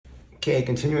Okay,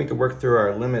 continuing to work through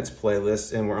our limits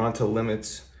playlist, and we're on to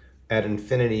limits at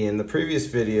infinity. In the previous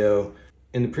video,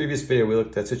 we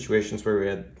looked at situations where we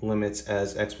had limits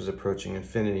as x was approaching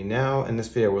infinity. Now, in this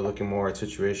video, we're looking more at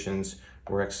situations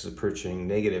where x is approaching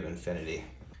negative infinity.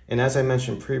 And as I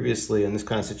mentioned previously, in this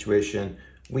kind of situation,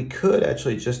 we could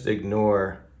actually just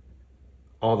ignore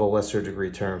all the lesser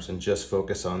degree terms and just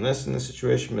focus on this in this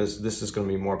situation, because this is going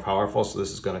to be more powerful, so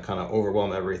this is going to kind of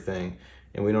overwhelm everything,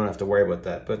 and we don't have to worry about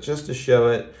that. But just to show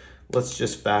it, let's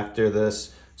just factor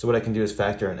this. So what I can do is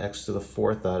factor an x to the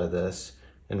fourth out of this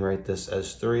and write this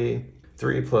as 3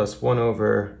 plus 1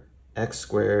 over x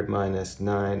squared minus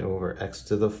 9 over x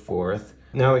to the fourth.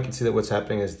 Now we can see that what's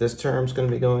happening is this term's going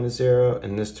to be going to 0,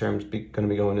 and this term's going to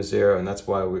be going to 0, and that's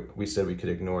why we said we could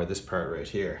ignore this part right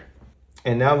here.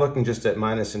 And now looking just at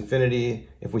minus infinity,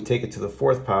 if we take it to the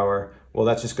fourth power, well,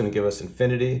 that's just going to give us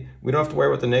infinity. We don't have to worry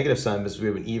about the negative sign because we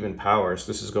have an even power. So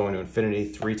this is going to infinity,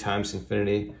 3 times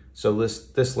infinity. So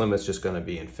this limit's just going to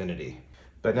be infinity.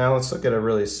 But now let's look at a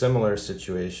really similar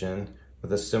situation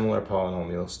with a similar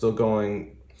polynomial. Still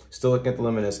looking at the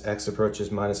limit as x approaches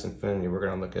minus infinity. We're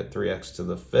going to look at 3x to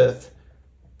the fifth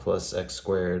plus x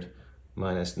squared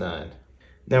minus 9.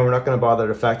 Now we're not going to bother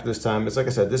to factor this time, because like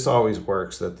I said, this always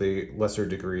works that the lesser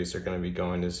degrees are going to be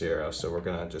going to 0. So we're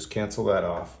going to just cancel that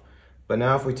off. But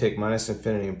now if we take minus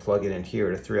infinity and plug it in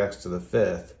here to 3x to the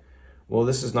fifth, well,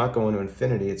 this is not going to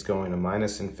infinity, it's going to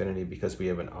minus infinity because we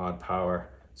have an odd power.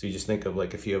 So you just think of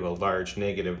like if you have a large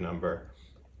negative number,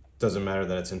 doesn't matter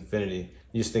that it's infinity.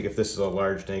 You just think if this is a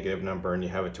large negative number and you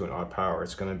have it to an odd power,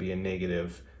 it's going to be a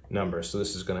negative number. So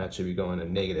this is going to actually be going to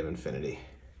negative infinity.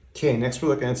 Okay, next we're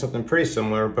looking at something pretty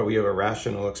similar, but we have a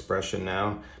rational expression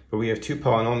now, but we have two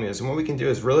polynomials. And what we can do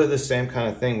is really the same kind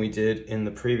of thing we did in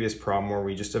the previous problem where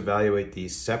we just evaluate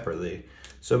these separately.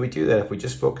 So we do that if we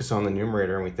just focus on the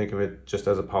numerator and we think of it just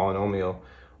as a polynomial,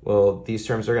 well, these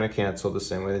terms are going to cancel the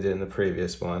same way they did in the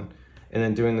previous one. And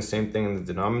then doing the same thing in the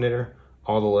denominator,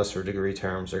 all the lesser degree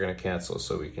terms are going to cancel.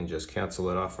 So we can just cancel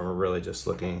it off, and we're really just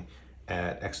looking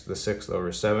at x to the sixth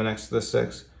over 7x to the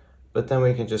sixth. But then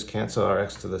we can just cancel our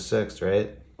x to the sixth,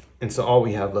 right? And so all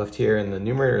we have left here in the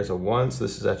numerator is a 1, so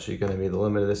this is actually going to be the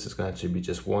limit of this is going to actually be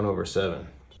just 1 over 7.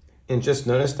 And just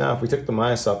notice now, if we took the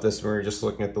minus off this, when we were just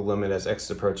looking at the limit as x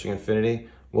is approaching infinity,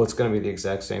 well, it's going to be the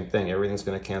exact same thing. Everything's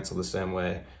going to cancel the same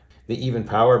way. The even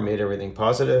power made everything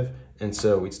positive, and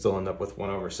so we'd still end up with 1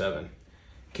 over 7.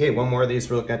 Okay, one more of these.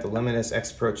 We're looking at the limit as x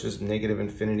approaches negative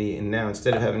infinity, and now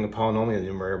instead of having a polynomial in the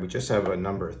numerator, we just have a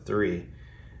number 3.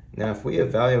 Now, if we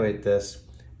evaluate this,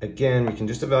 again, we can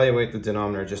just evaluate the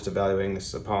denominator, just evaluating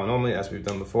this as a polynomial as we've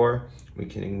done before. We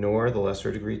can ignore the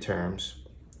lesser degree terms.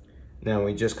 Now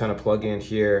we just kind of plug in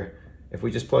here. If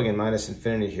we just plug in minus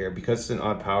infinity here, because it's an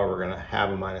odd power, we're going to have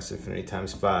a minus infinity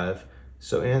times 5.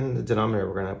 So in the denominator,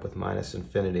 we're going to end up with minus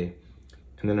infinity.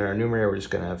 And then in our numerator, we're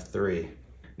just going to have 3.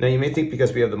 Now you may think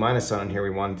because we have the minus sign here, we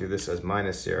want to do this as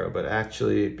minus 0. But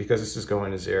actually, because this is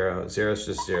going to 0, 0 is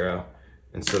just 0.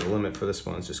 And so the limit for this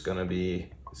one is just going to be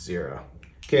 0.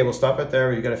 Okay, we'll stop it there.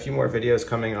 We've got a few more videos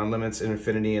coming on limits and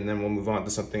infinity, and then we'll move on to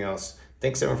something else.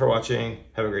 Thanks everyone for watching.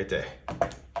 Have a great day.